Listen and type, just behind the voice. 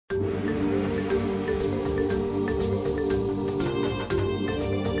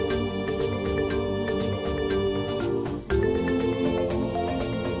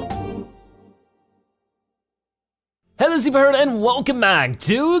Zebra Herd and welcome back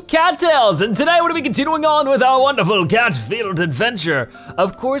to Cattails. And today we're gonna be continuing on with our wonderful cat field adventure.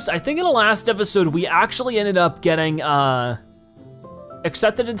 Of course, I think in the last episode, we actually ended up getting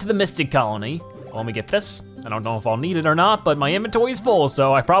accepted into the Mystic Colony. Let me get this. I don't know if I'll need it or not, but my inventory's full,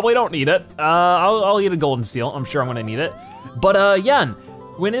 so I probably don't need it. I'll eat a golden seal, I'm sure I'm gonna need it. But yeah,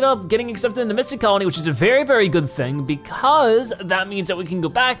 we ended up getting accepted in the Mystic Colony, which is a very, very good thing because that means that we can go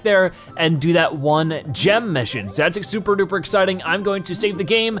back there and do that one gem mission. So that's super duper exciting. I'm going to save the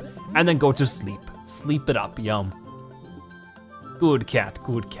game and then go to sleep. Sleep it up, yum. Good cat,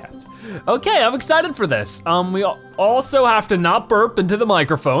 good cat. Okay, I'm excited for this. We also have to not burp into the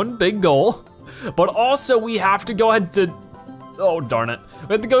microphone, big goal. But also we have to go ahead to, oh darn it.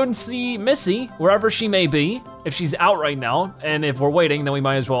 We have to go and see Missy, wherever she may be, if she's out right now. And if we're waiting, then we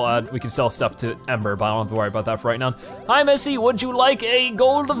might as well, we can sell stuff to Ember, but I don't have to worry about that for right now. Hi Missy, would you like a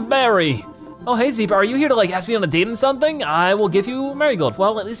gold of Mary? Oh, hey Zebra, are you here to like ask me on a date and something? I will give you marigold.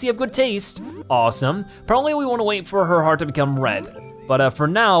 Well, at least you have good taste. Awesome. Probably we wanna wait for her heart to become red. But for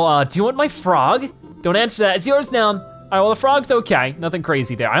now, do you want my frog? Don't answer that, it's yours now. All right, well the frog's okay, nothing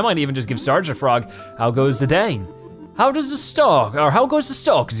crazy there. I might even just give Sarge a frog. How goes the day? How goes the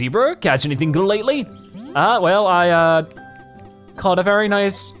stock, Zebra? Catch anything good lately? Well, I caught a very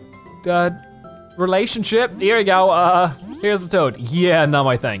nice relationship. Here you go, here's the toad. Yeah, not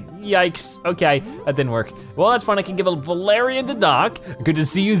my thing. Yikes, okay, that didn't work. Well, that's fine, I can give a Valerian to Doc. Good to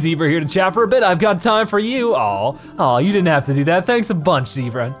see you, Zebra, here to chat for a bit. I've got time for you. Aw, you didn't have to do that. Thanks a bunch,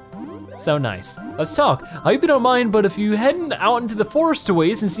 Zebra. So nice. Let's talk. I hope you don't mind, but if you heading out into the forest a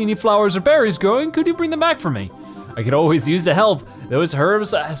ways and see any flowers or berries growing, could you bring them back for me? I could always use the help. Those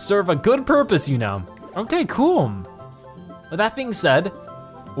herbs serve a good purpose, you know. Okay, cool. With that being said,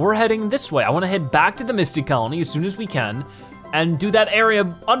 we're heading this way. I wanna head back to the Mystic Colony as soon as we can and do that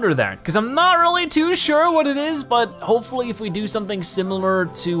area under there, because I'm not really too sure what it is, but hopefully if we do something similar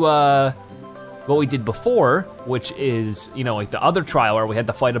to what we did before, which is, you know, like the other trial where we had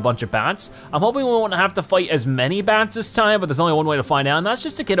to fight a bunch of bats. I'm hoping we won't have to fight as many bats this time, but there's only one way to find out, and that's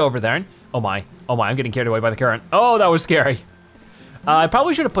just to get over there. Oh my, I'm getting carried away by the current. Oh, that was scary. I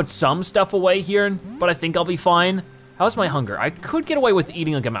probably should have put some stuff away here, but I think I'll be fine. How's my hunger? I could get away with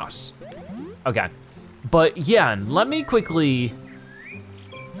eating like a mouse. Okay, but yeah, let me quickly,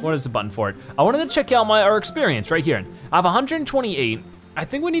 what is the button for it? I wanted to check out our experience right here. I have 128. I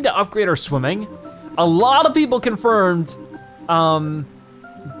think we need to upgrade our swimming. A lot of people confirmed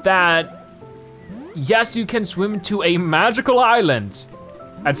that yes, you can swim to a magical island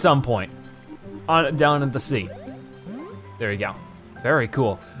at some point down in the sea. There you go, very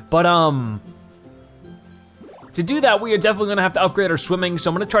cool. But to do that, we are definitely gonna have to upgrade our swimming, so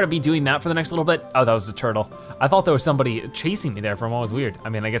I'm gonna try to be doing that for the next little bit. Oh, that was a turtle. I thought there was somebody chasing me there for a moment. It was weird. I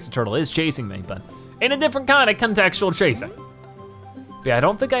mean, I guess the turtle is chasing me, but in a different kind of contextual chasing. But yeah, I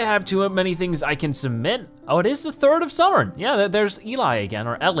don't think I have too many things I can submit. Oh, it is the 3rd of summer. Yeah, there's Eli again,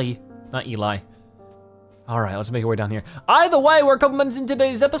 or Ellie, not Eli. All right, let's make our way down here. Either way, we're a couple minutes into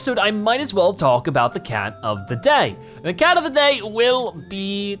today's episode. I might as well talk about the cat of the day. The cat of the day will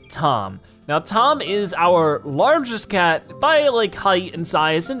be Tom. Now, Tom is our largest cat by like height and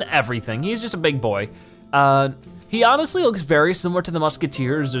size and everything. He's just a big boy. He honestly looks very similar to the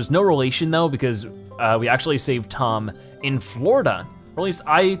Musketeers. There's no relation though, because we actually saved Tom in Florida. Or at least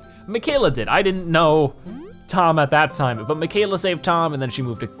Michaela did. I didn't know Tom at that time, but Michaela saved Tom and then she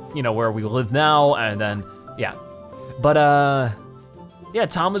moved to, you know, where we live now, and then, yeah. But yeah,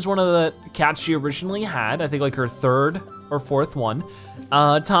 Tom is one of the cats she originally had, I think like her 3rd or 4th one.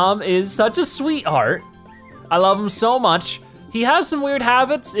 Tom is such a sweetheart. I love him so much. He has some weird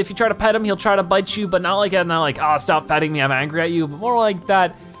habits. If you try to pet him, he'll try to bite you, but not like oh, stop petting me, I'm angry at you, but more like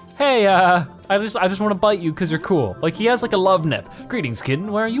that, hey, I just wanna bite you because you're cool. Like he has like a love nip. Greetings,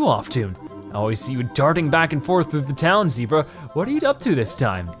 kitten, where are you off to? I always see you darting back and forth through the town, Zebra. What are you up to this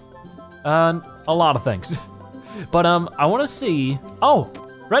time? A lot of things. But I wanna see, oh,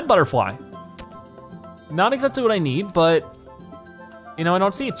 red butterfly. Not exactly what I need, but you know, I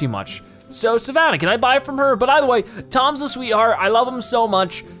don't see it too much. So Savannah, can I buy it from her? But either way, Tom's a sweetheart. I love him so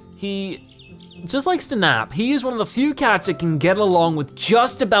much. He just likes to nap. He is one of the few cats that can get along with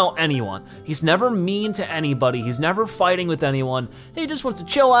just about anyone. He's never mean to anybody. He's never fighting with anyone. He just wants to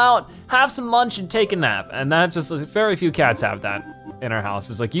chill out, have some lunch, and take a nap. And that just, very few cats have that in our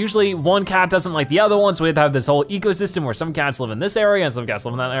house. It's like usually one cat doesn't like the other one, so we have to have this whole ecosystem where some cats live in this area and some cats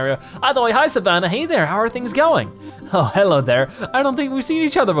live in that area. Either way, hi Savannah, hey there, how are things going? Oh, hello there. I don't think we've seen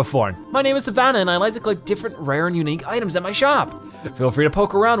each other before. My name is Savannah and I like to collect different rare and unique items at my shop. Feel free to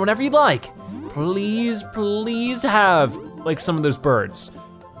poke around whenever you'd like. Please have like some of those birds.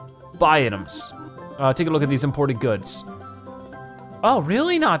 Buy items. Take a look at these imported goods. Oh,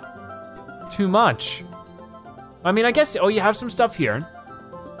 really? Not too much. I mean, I guess, oh, you have some stuff here.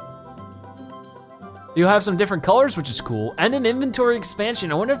 You have some different colors, which is cool, and an inventory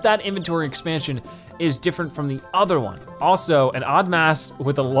expansion. I wonder if that inventory expansion is different from the other one. Also, an odd mask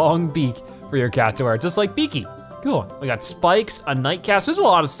with a long beak for your cat to wear, just like Beaky. Cool. We got spikes, a night cast. There's a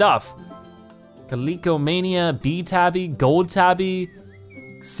lot of stuff. Calicomania, bee tabby, gold tabby,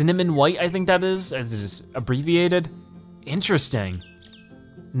 cinnamon white, I think that is. It's just abbreviated. Interesting.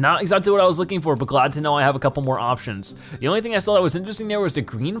 Not exactly what I was looking for, but glad to know I have a couple more options. The only thing I saw that was interesting there was the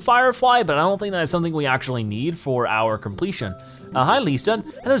green firefly, but I don't think that's something we actually need for our completion. Hi Lisa.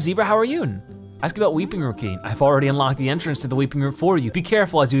 Hello Zebra, how are you? Ask about Weeping Root Key. I've already unlocked the entrance to the Weeping Root for you. Be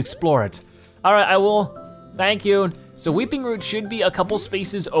careful as you explore it. All right, I will. Thank you. So Weeping Root should be a couple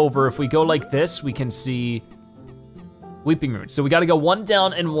spaces over. If we go like this, we can see Weeping Root. So we gotta go one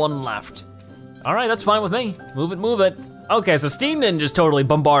down and one left. All right, that's fine with me. Move it, move it. Okay, so Steam didn't just totally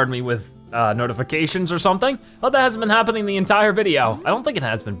bombard me with notifications or something. Oh, that hasn't been happening the entire video. I don't think it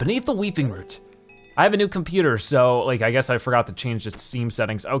has been. Beneath the Weeping Root. I have a new computer, so like, I guess I forgot to change the Steam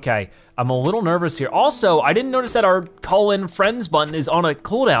settings. Okay, I'm a little nervous here. Also, I didn't notice that our call in friends button is on a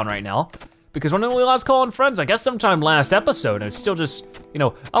cooldown right now, because when did we last call in friends? I guess sometime last episode, and it's still just, you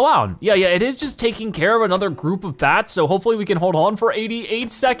know, oh wow. Yeah, it is just taking care of another group of bats, so hopefully we can hold on for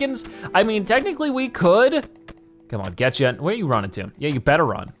 88 seconds. I mean, technically we could. Come on, get you. Where are you running to? Yeah, you better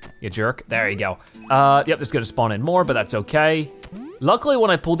run, you jerk. There you go. Yep, there's gonna spawn in more, but that's okay. Luckily, when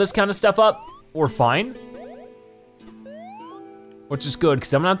I pull this kind of stuff up, we're fine. Which is good,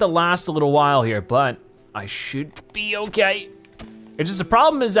 because I'm gonna have to last a little while here, but I should be okay. It's just the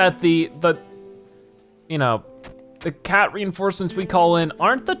problem is that the you know, the cat reinforcements we call in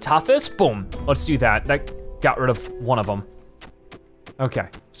aren't the toughest. Boom, let's do that. That got rid of one of them. Okay,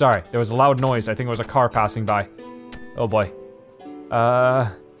 sorry, there was a loud noise. I think it was a car passing by. Oh boy.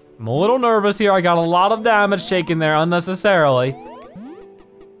 I'm a little nervous here. I got a lot of damage taken there unnecessarily.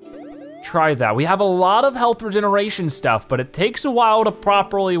 Try that. We have a lot of health regeneration stuff, but it takes a while to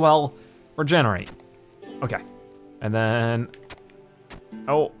properly, well, regenerate. Okay, and then,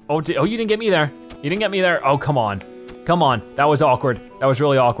 oh, you didn't get me there. You didn't get me there. Oh, come on. Come on, that was awkward. That was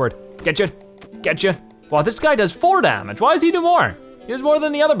really awkward. Get you. Wow, this guy does 4 damage. Why does he do more? He does more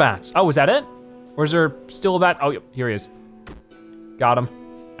than the other bats. Oh, is that it? Or is there still a bat? Oh, here he is. Got him,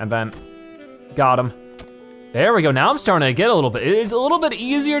 and then got him. There we go, now I'm starting to get a little bit. It's a little bit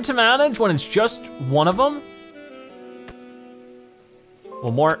easier to manage when it's just one of them.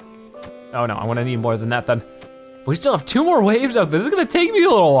 Well, more. Oh no, I'm gonna need more than that then. We still have 2 more waves out. This is gonna take me a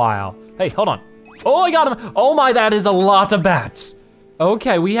little while. Hey, hold on. Oh, I got him. Oh my, that is a lot of bats.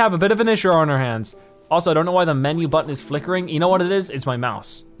 Okay, we have a bit of an issue on our hands. Also, I don't know why the menu button is flickering. You know what it is? It's my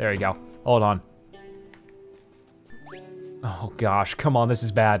mouse. There you go, hold on. Oh gosh, come on, this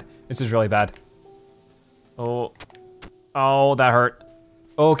is bad. This is really bad. Oh, that hurt.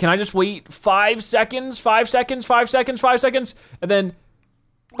 Oh, can I just wait 5 seconds? 5 seconds, 5 seconds, 5 seconds, and then,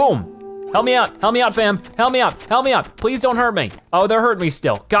 boom. Help me out, fam. Help me out. Please don't hurt me. Oh, they're hurting me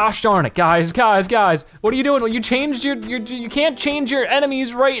still. Gosh darn it, guys. What are you doing? Well, you changed you can't change your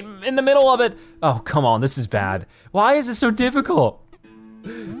enemies right in the middle of it. Oh, come on, this is bad. Why is it so difficult?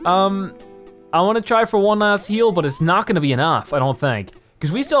 I wanna try for one last heal, but it's not gonna be enough, I don't think.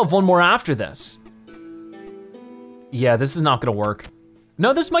 Because we still have one more after this. Yeah, this is not gonna work.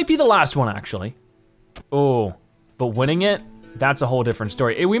 No, this might be the last one actually. Oh, but winning it, that's a whole different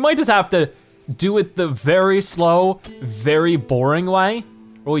story. We might just have to do it the very slow, very boring way,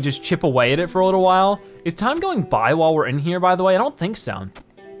 where we just chip away at it for a little while. Is time going by while we're in here, by the way? I don't think so.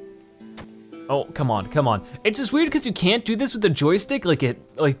 Oh, come on. It's just weird because you can't do this with the joystick, like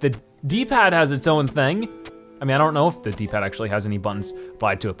the D-pad has its own thing. I mean, I don't know if the D-pad actually has any buttons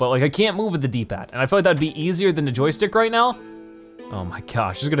applied to it, but like I can't move with the D-pad. And I feel like that'd be easier than the joystick right now. Oh my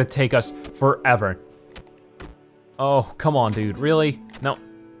gosh, this is gonna take us forever. Oh, come on, dude, really? No.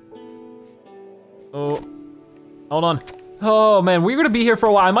 Oh, hold on. Oh man, we're gonna be here for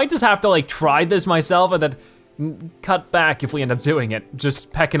a while. I might just have to like try this myself and then cut back if we end up doing it,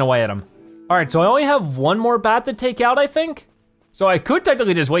 just pecking away at him. All right, so I only have one more bat to take out, I think. So I could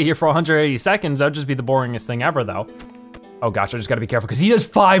technically just wait here for 180 seconds. That would just be the boringest thing ever though. Oh gosh, I just gotta be careful because he does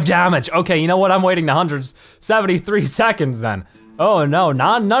 5 damage. Okay, you know what? I'm waiting the 173 seconds then. Oh no,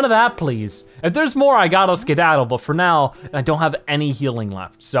 none of that, please. If there's more, I gotta skedaddle, but for now, I don't have any healing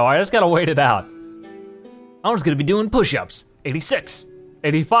left. So I just gotta wait it out. I'm just gonna be doing push-ups. 86,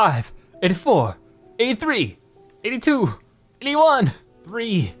 85, 84, 83, 82, 81,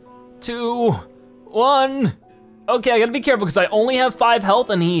 3, 2, 1. Okay, I gotta be careful because I only have 5 health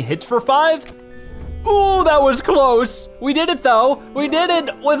and he hits for 5. Ooh, that was close. We did it though. We did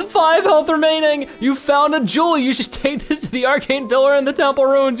it with 5 health remaining. You found a jewel. You should take this to the arcane pillar in the temple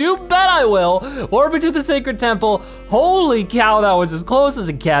ruins. You bet I will. Orbit to the sacred temple. Holy cow, that was as close as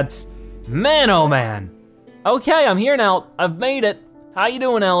it gets. Man, oh man. Okay, I'm here now. I've made it. How you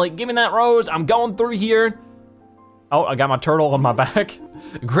doing, Ellie? Give me that rose. I'm going through here. Oh, I got my turtle on my back.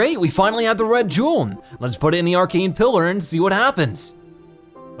 Great, we finally have the red jewel. Let's put it in the arcane pillar and see what happens.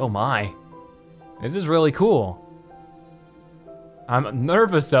 Oh my. This is really cool. I'm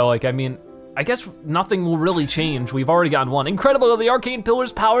nervous though, like, I mean, I guess nothing will really change. We've already gotten one. Incredible, the arcane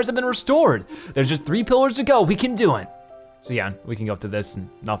pillar's powers have been restored. There's just 3 pillars to go, we can do it. So yeah, we can go up to this and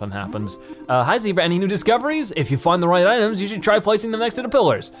nothing happens. Hi Zebra, any new discoveries? If you find the right items, you should try placing them next to the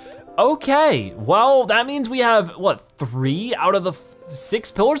pillars. Okay, well, that means we have, what, 3 out of the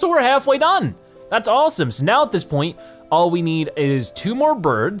 6 pillars, so we're halfway done. That's awesome. So now at this point, all we need is 2 more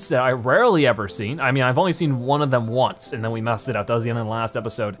birds that I rarely ever seen. I mean, I've only seen one of them once and then we messed it up. That was the end of the last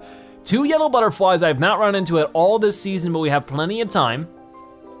episode. 2 yellow butterflies. I have not run into it all this season, but we have plenty of time.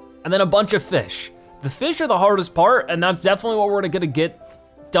 And then a bunch of fish. The fish are the hardest part, and that's definitely what we're gonna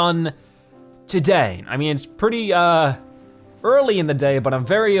get done today. I mean, it's pretty early in the day, but I'm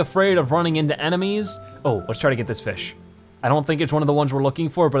very afraid of running into enemies. Oh, let's try to get this fish. I don't think it's one of the ones we're looking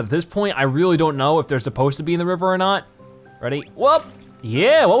for, but at this point, I really don't know if they're supposed to be in the river or not. Ready? Whoop!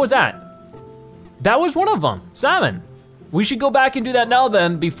 Yeah, what was that? That was one of them, salmon. We should go back and do that now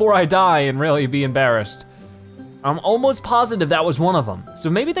then, before I die and really be embarrassed. I'm almost positive that was one of them. So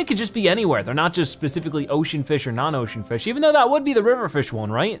maybe they could just be anywhere. They're not just specifically ocean fish or non-ocean fish, even though that would be the river fish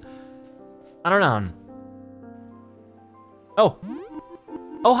one, right? I don't know.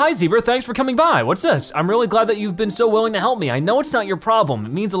 Oh, hi Zebra, thanks for coming by. What's this? I'm really glad that you've been so willing to help me. I know it's not your problem,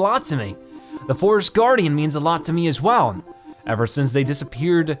 it means a lot to me. The Forest Guardian means a lot to me as well. Ever since they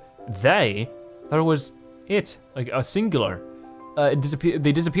disappeared, I thought it was it, like a singular.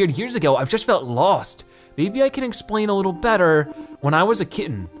 They disappeared years ago, I've just felt lost. Maybe I can explain a little better. When I was a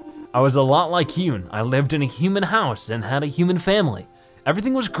kitten, I was a lot like you. I lived in a human house and had a human family.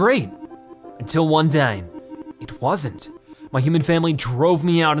 Everything was great, until one day, it wasn't. My human family drove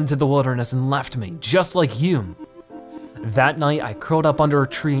me out into the wilderness and left me, just like you. That night, I curled up under a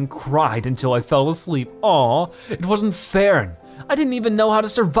tree and cried until I fell asleep. Aw, it wasn't fair. I didn't even know how to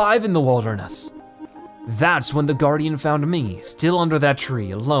survive in the wilderness. That's when the Guardian found me, still under that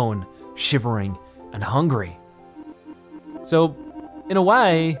tree, alone, shivering, and hungry. So, in a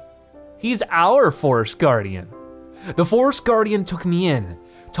way, he's our Forest Guardian. The Forest Guardian took me in,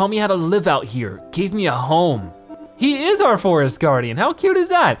 taught me how to live out here, gave me a home. He is our Forest Guardian, how cute is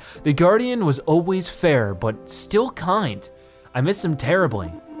that? The Guardian was always fair, but still kind. I miss him terribly.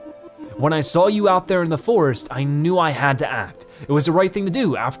 When I saw you out there in the forest, I knew I had to act. It was the right thing to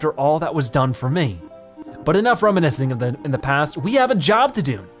do after all that was done for me. But enough reminiscing of in the past, we have a job to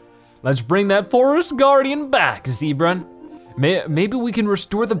do. Let's bring that Forest Guardian back, Zebra. Maybe we can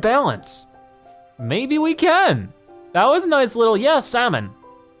restore the balance. Maybe we can. That was a nice little, yeah, salmon.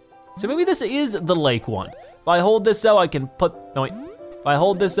 So maybe this is the lake one. If I hold this so I can if I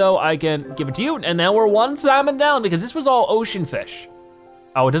hold this so I can give it to you, and now we're 1 salmon down because this was all ocean fish.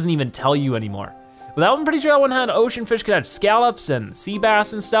 Oh, it doesn't even tell you anymore. But that one, pretty sure that one had ocean fish, could have scallops and sea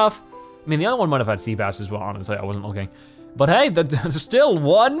bass and stuff. I mean, the other one might have had sea bass as well, honestly, I wasn't looking. But hey, there's still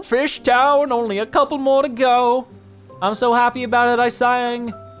 1 fish town, only a couple more to go. I'm so happy about it, I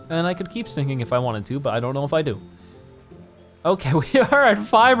sang. And I could keep singing if I wanted to, but I don't know if I do. Okay, we are at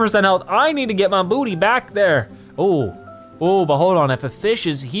 5% health. I need to get my booty back there. Oh, but hold on, if a fish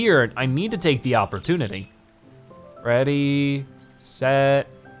is here, I need to take the opportunity. Ready, set.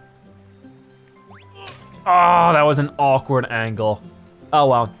 Oh, that was an awkward angle. Oh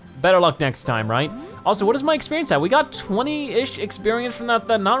well, better luck next time, right? Also, what is my experience at? We got 20-ish experience from that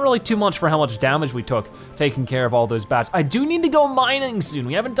then. Not really too much for how much damage we took taking care of all those bats. I do need to go mining soon.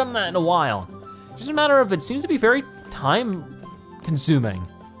 We haven't done that in a while. Just a matter of, it seems to be very time consuming.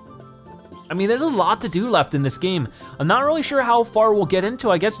 I mean, there's a lot to do left in this game. I'm not really sure how far we'll get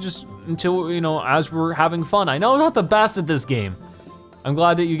into, I guess just until, you know, as we're having fun. I know I'm not the best at this game. I'm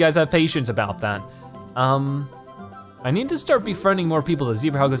glad that you guys have patience about that. I need to start befriending more people. The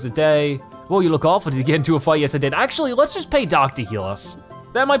Zebra, how goes the day? Whoa, you look awful. Did you get into a fight? Yes, I did. Actually, let's just pay Doc to heal us.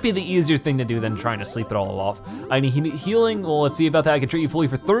 That might be the easier thing to do than trying to sleep it all off. I need healing. Well, let's see about that. I can treat you fully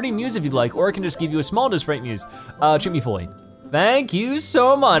for 30 muse if you'd like, or I can just give you a small dose for 8 muse. Treat me fully. Thank you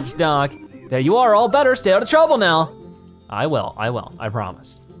so much, Doc. There you are, all better. Stay out of trouble now. I will, I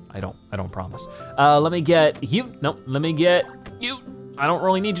promise. I don't promise. Let me get you. Nope, let me get you. I don't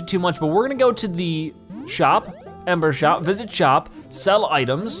really need you too much, but we're gonna go to the shop, Ember shop, visit shop, sell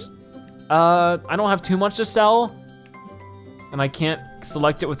items. I don't have too much to sell. And I can't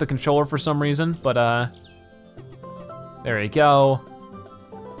select it with the controller for some reason, but there you go.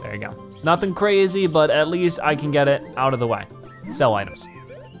 There you go. Nothing crazy, but at least I can get it out of the way. Sell items.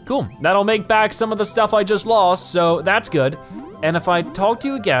 Cool, that'll make back some of the stuff I just lost, so that's good. And if I talk to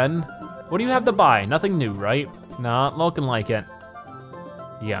you again, what do you have to buy? Nothing new, right? Not looking like it.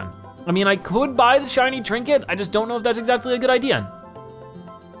 Yeah. I mean, I could buy the shiny trinket, I just don't know if that's exactly a good idea.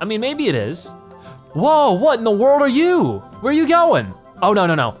 I mean, maybe it is. Whoa, what in the world are you? Where are you going? Oh, no,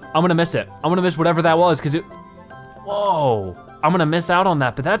 no, no, I'm gonna miss it. I'm gonna miss whatever that was, cause it, whoa. I'm gonna miss out on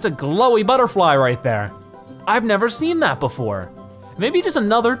that, but that's a glowy butterfly right there. I've never seen that before. Maybe just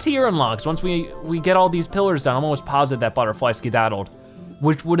another tier unlocks once we get all these pillars done. I'm almost positive that butterfly skedaddled,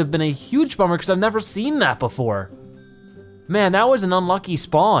 which would have been a huge bummer because I've never seen that before. Man, that was an unlucky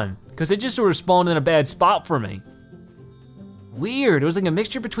spawn because it just sort of spawned in a bad spot for me. Weird, it was like a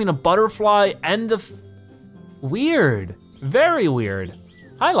mixture between a butterfly and a, weird, very weird.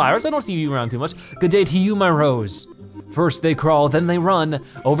 Hi Lyris, I don't see you around too much. Good day to you, my rose. First they crawl, then they run,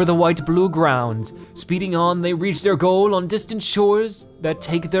 over the white-blue ground. Speeding on, they reach their goal on distant shores that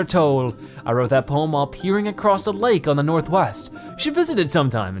take their toll. I wrote that poem while peering across a lake on the northwest. You should visit it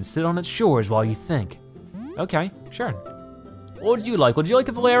sometime and sit on its shores while you think. Okay, sure. What would you like? Would you like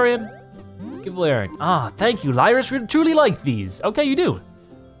a Valerian? Give Valerian. Ah, thank you, Lyris, we truly like these. Okay, you do.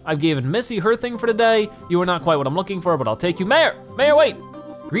 I've given Missy her thing for today. You are not quite what I'm looking for, but I'll take you. Mayor, wait.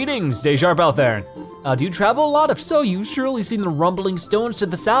 Greetings, stay sharp out there. Do you travel a lot? If so, you've surely seen the rumbling stones to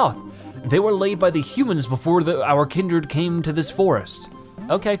the south. They were laid by the humans before our kindred came to this forest.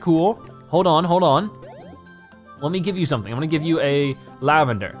 Okay, cool. Hold on. Let me give you something. I'm gonna give you a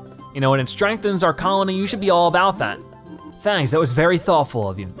lavender. You know, and it strengthens our colony. You should be all about that. Thanks, that was very thoughtful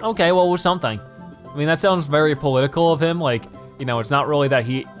of you. Okay, well, it was something. I mean, that sounds very political of him. Like, you know, it's not really that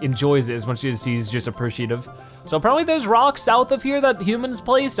he enjoys it as much as he's just appreciative. So apparently there's rocks south of here that humans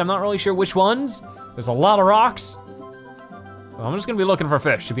placed. I'm not really sure which ones. There's a lot of rocks. Well, I'm just gonna be looking for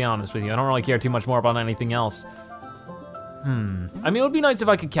fish, to be honest with you. I don't really care too much more about anything else. I mean, it would be nice if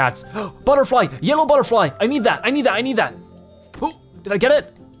I could catch, butterfly, yellow butterfly. I need that. Oh, did I get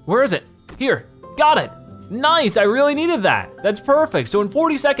it? Where is it? Here, got it. Nice, I really needed that. That's perfect. So in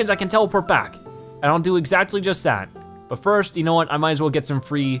 40 seconds, I can teleport back. And I'll do exactly just that. But first, you know what? I might as well get some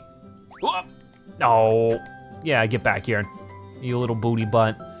free, oh, yeah, get back here, you little booty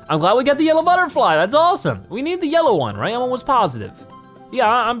butt. I'm glad we got the yellow butterfly, that's awesome. We need the yellow one, right? I'm almost positive. Yeah,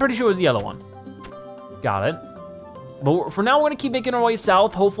 I'm pretty sure it was the yellow one. Got it. But for now, we're gonna keep making our way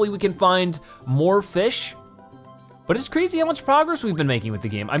south. Hopefully we can find more fish. But it's crazy how much progress we've been making with the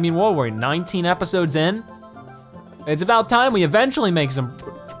game. I mean, what were we, 19 episodes in? It's about time we eventually make some,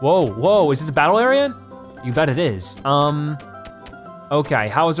 whoa, is this a battle area? You bet it is. Okay,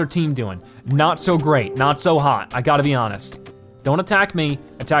 how is our team doing? Not so great, not so hot, I gotta be honest. Don't attack me,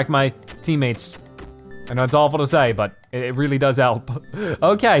 attack my teammates. I know it's awful to say, but it really does help.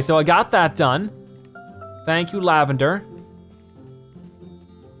 Okay, so I got that done. Thank you, Lavender.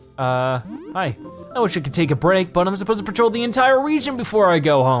 Hi. I wish I could take a break, but I'm supposed to patrol the entire region before I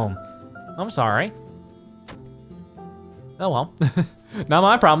go home. I'm sorry. Oh well, not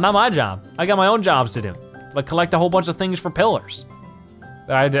my problem, not my job. I got my own jobs to do, like collect a whole bunch of things for pillars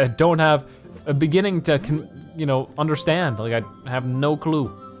that I don't have a beginning to, you know, understand. Like I have no clue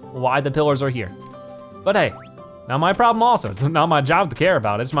why the pillars are here. But hey, not my problem also. It's not my job to care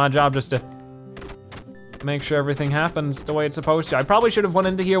about. It's my job just to make sure everything happens the way it's supposed to. I probably should have went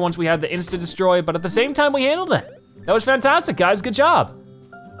into here once we had the insta destroy, but at the same time we handled it. That was fantastic, guys, good job.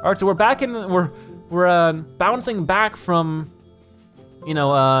 All right, so we're back in, we're bouncing back from, you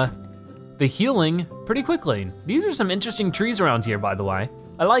know, the healing pretty quickly. These are some interesting trees around here, by the way.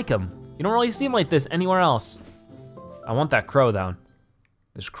 I like them. You don't really see them like this anywhere else. I want that crow though.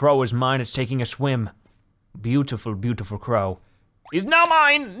 This crow is mine, it's taking a swim. Beautiful, beautiful crow. He's now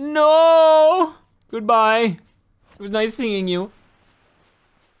mine, no! Goodbye. It was nice seeing you.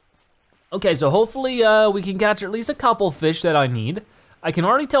 Okay, so hopefully we can catch at least a couple fish that I need. I can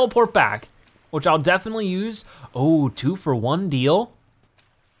already teleport back, which I'll definitely use. Oh, 2-for-1 deal.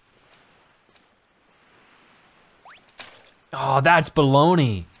 Oh, that's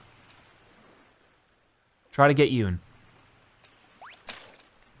baloney. Try to get Yoon.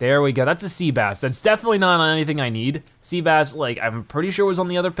 There we go, that's a sea bass. That's definitely not anything I need. Sea bass, like, I'm pretty sure was on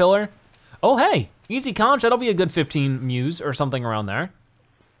the other pillar. Oh, hey, easy conch, that'll be a good 15 mews or something around there.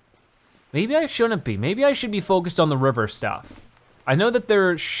 Maybe I shouldn't be. Maybe I should be focused on the river stuff. I know that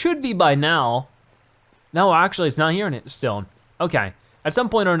there should be by now. No, actually, it's not here in it still. Okay, at some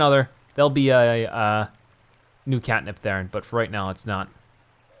point or another, there'll be a new catnip there, but for right now, it's not.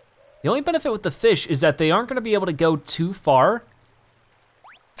 The only benefit with the fish is that they aren't gonna be able to go too far.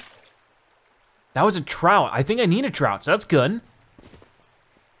 That was a trout. I think I need a trout, so that's good.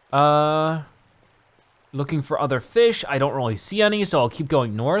 Looking for other fish. I don't really see any, so I'll keep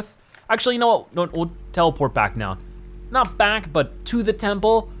going north. Actually, you know what? No, we'll teleport back now. Not back, but to the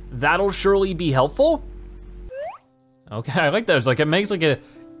temple. That'll surely be helpful. Okay, I like those. Like, it makes like a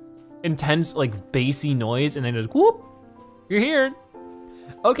intense, like, bassy noise, and then just whoop, you're here.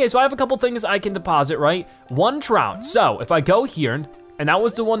 Okay, so I have a couple things I can deposit, right? One trout. So if I go here, and that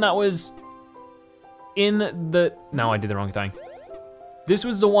was the one that was in the, no, I did the wrong thing. This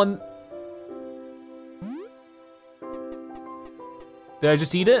was the one. Did I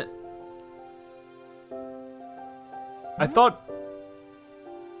just eat it? I thought.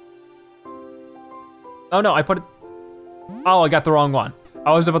 Oh no, I put it. Oh, I got the wrong one.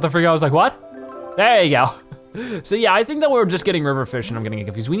 I was about to figure out, I was like, what? There you go. So yeah, I think that we're just getting river fish and I'm getting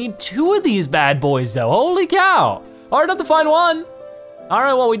confused. We need 2 of these bad boys though, holy cow. Hard enough to find one. All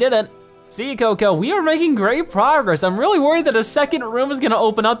right, well, we did it. See you, Coco. We are making great progress. I'm really worried that a second room is gonna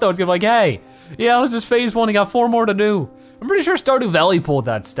open up though. It's gonna be like, hey, yeah, it was just phase 1, you got 4 more to do. I'm pretty sure Stardew Valley pulled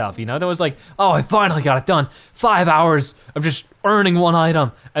that stuff, you know? There was like, oh, I finally got it done. 5 hours of just earning 1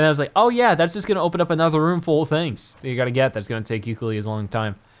 item. And I was like, oh yeah, that's just gonna open up another room full of things that you gotta get that's gonna take equally as long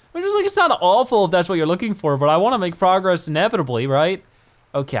time. Which is like, it's not awful if that's what you're looking for, but I wanna make progress inevitably, right?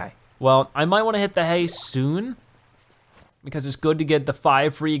 Okay, well, I might wanna hit the hay soon because it's good to get the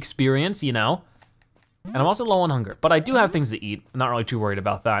 5 free experience, you know? And I'm also low on hunger, but I do have things to eat. I'm not really too worried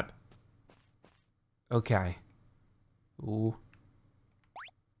about that. Okay. Ooh.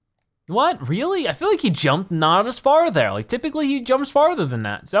 What, really? I feel like he jumped not as far there. Like typically he jumps farther than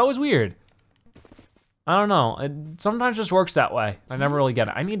that, so that was weird. I don't know, it sometimes just works that way. I never really get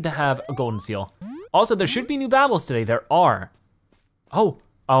it. I need to have a golden seal. Also, there should be new battles today, there are. Oh,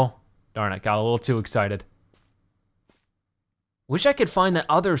 darn it, got a little too excited. Wish I could find that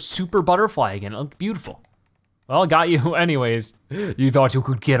other super butterfly again, it looked beautiful. Well, got you anyways. You thought you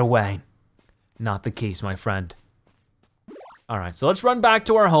could get away. Not the case, my friend. All right, so let's run back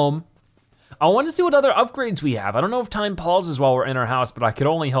to our home. I want to see what other upgrades we have. I don't know if time pauses while we're in our house, but I could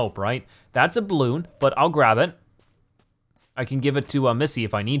only hope, right? That's a balloon, but I'll grab it. I can give it to Missy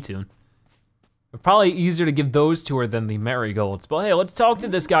if I need to. It's probably easier to give those to her than the marigolds. But hey, let's talk to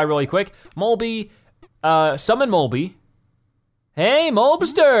this guy really quick. Molby, summon Molby. Hey,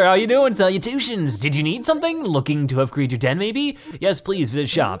 Molbster, how you doing? Salutations. Did you need something? Looking to upgrade your den, maybe? Yes, please, visit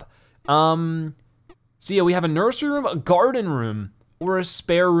shop. So yeah, we have a nursery room, a garden room, or a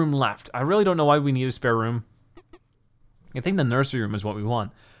spare room left. I really don't know why we need a spare room. I think the nursery room is what we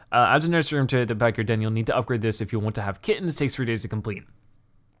want. As a nursery room to back your den, you'll need to upgrade this if you want to have kittens. It takes 3 days to complete.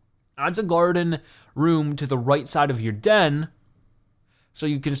 Adds a garden room to the right side of your den, so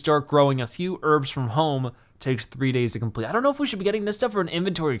you can start growing a few herbs from home. Takes 3 days to complete. I don't know if we should be getting this stuff for an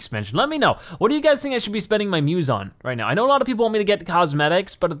inventory expansion. Let me know. What do you guys think I should be spending my muse on right now? I know a lot of people want me to get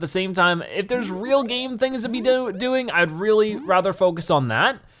cosmetics, but at the same time, if there's real game things to be doing, I'd really rather focus on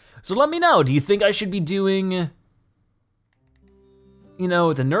that. So let me know, do you think I should be doing, you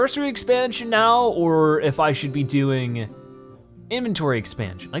know, the nursery expansion now, or if I should be doing inventory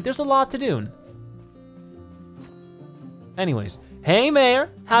expansion? Like, there's a lot to do. Anyways, hey Mayor,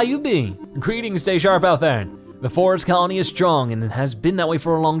 how you been? Greetings, stay sharp out there. The forest colony is strong and it has been that way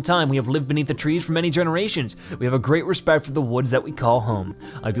for a long time. We have lived beneath the trees for many generations. We have a great respect for the woods that we call home.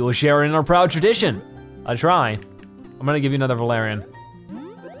 I feel share in our proud tradition. I try. I'm gonna give you another Valerian.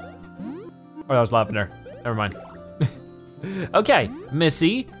 Oh, that was lavender, never mind. Okay,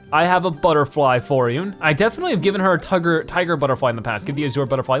 Missy, I have a butterfly for you. I definitely have given her a tiger butterfly in the past. Give the azure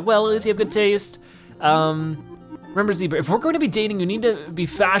butterfly. Well, does he have good taste? Remember, Zebra, if we're going to be dating, you need to be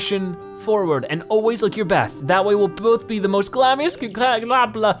fashion forward and always look your best. That way we'll both be the most glamorous, blah,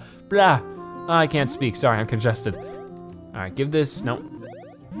 blah, blah. I can't speak, sorry, I'm congested. All right, give this, no.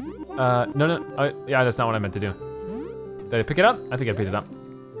 No, yeah, that's not what I meant to do. Did I pick it up? I think I picked it up.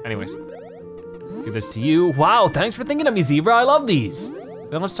 Anyways, give this to you. Wow, thanks for thinking of me, Zebra, I love these.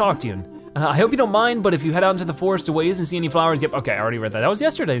 Then let's talk to you. I hope you don't mind, but if you head out into the forest a ways and see any flowers, yep, okay, I already read that. That was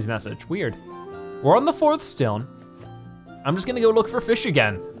yesterday's message, weird. We're on the 4th stone. I'm just gonna go look for fish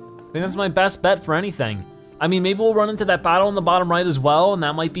again. I think that's my best bet for anything. I mean, maybe we'll run into that battle in the bottom right as well, and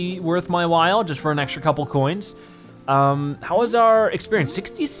that might be worth my while, just for an extra couple coins. How is our experience?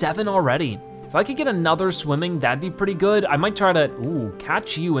 67 already. If I could get another swimming, that'd be pretty good. I might try to,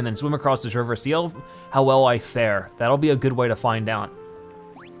 catch you and then swim across this river, see how well I fare. That'll be a good way to find out.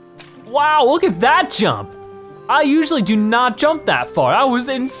 Wow, look at that jump. I usually do not jump that far. That was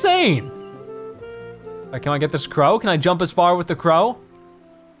insane. Can I get this crow? Can I jump as far with the crow?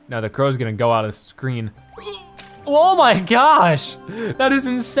 No, the crow's gonna go out of the screen. Oh my gosh, that is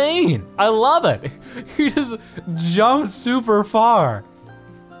insane. I love it. He just jumped super far.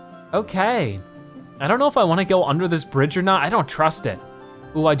 Okay, I don't know if I wanna go under this bridge or not. I don't trust it.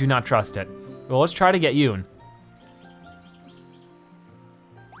 Ooh, I do not trust it. Well, let's try to get you.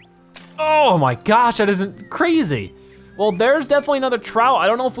 Oh my gosh, that isn't crazy. Well, there's definitely another trout. I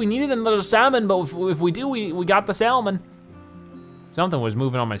don't know if we needed another salmon, but if we do, we got the salmon. Something was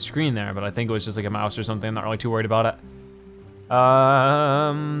moving on my screen there, but I think it was just like a mouse or something. I'm not really too worried about it.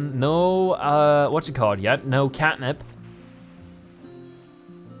 No, what's it called yet? No catnip.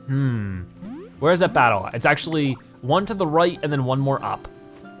 Where's that battle? It's actually one to the right and then one more up.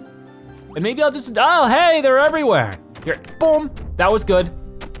 And maybe I'll just, oh, hey, they're everywhere. Here, boom, that was good.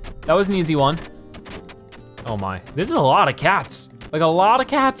 That was an easy one. Oh my, this is a lot of cats. Like a lot of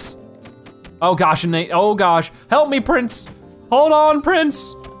cats. Oh gosh, Nate, oh gosh. Help me, Prince. Hold on,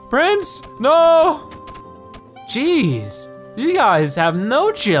 Prince. Prince, no. Jeez, you guys have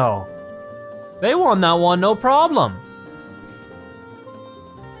no chill. They won that one, no problem.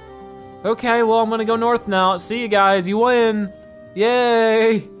 Okay, well, I'm gonna go north now. See you guys, you win.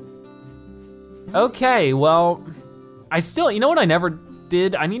 Yay. Okay, well, I still, you know what I never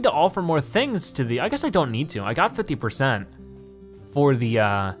did? I need to offer more things to the, I guess I don't need to. I got 50% for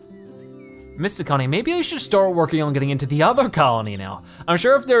the Mystic Colony. Maybe I should start working on getting into the other colony now. I'm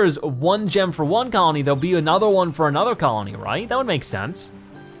sure if there's one gem for one colony, there'll be another one for another colony, right? That would make sense.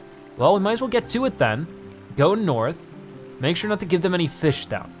 Well, we might as well get to it then. Go north, make sure not to give them any fish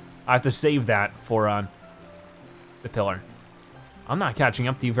though. I have to save that for the pillar. I'm not catching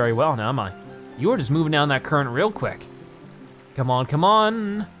up to you very well now, am I? You were just moving down that current real quick. Come on, come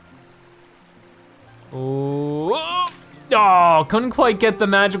on. Oh, couldn't quite get the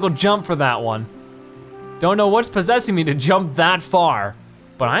magical jump for that one. Don't know what's possessing me to jump that far,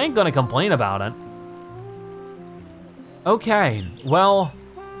 but I ain't gonna complain about it. Okay, well,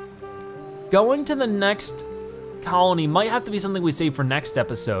 going to the next colony might have to be something we save for next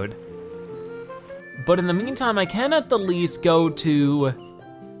episode. But in the meantime, I can at the least go to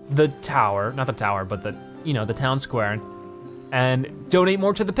the tower, not the tower, but the, you know, the town square, and donate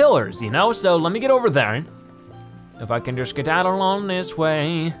more to the pillars, you know? So let me get over there. If I can just skedaddle on this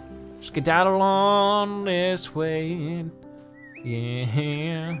way, skedaddle on this way,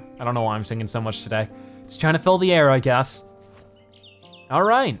 yeah. I don't know why I'm singing so much today. Just trying to fill the air, I guess. All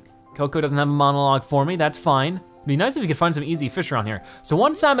right, Coco doesn't have a monologue for me, that's fine. It'd be nice if we could find some easy fish around here. So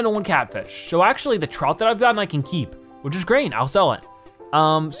one salmon and one catfish. So actually the trout that I've gotten I can keep, which is great, I'll sell it.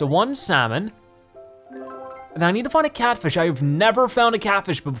 So one salmon. And then I need to find a catfish. I've never found a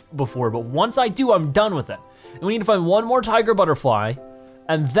catfish before, but once I do, I'm done with it. And we need to find one more tiger butterfly,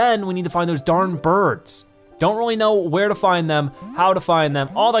 and then we need to find those darn birds. Don't really know where to find them, how to find them,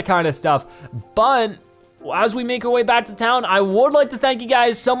 all that kind of stuff. But as we make our way back to town, I would like to thank you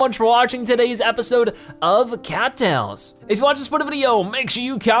guys so much for watching today's episode of Cattails. If you watch this part of the video, make sure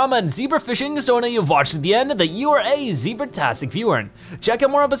you comment zebra fishing so I know you've watched to the end, that you are a Zebratastic viewer. Check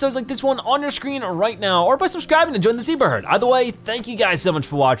out more episodes like this one on your screen right now, or by subscribing to join the zebra herd. Either way, thank you guys so much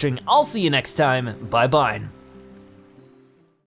for watching. I'll see you next time, bye-bye.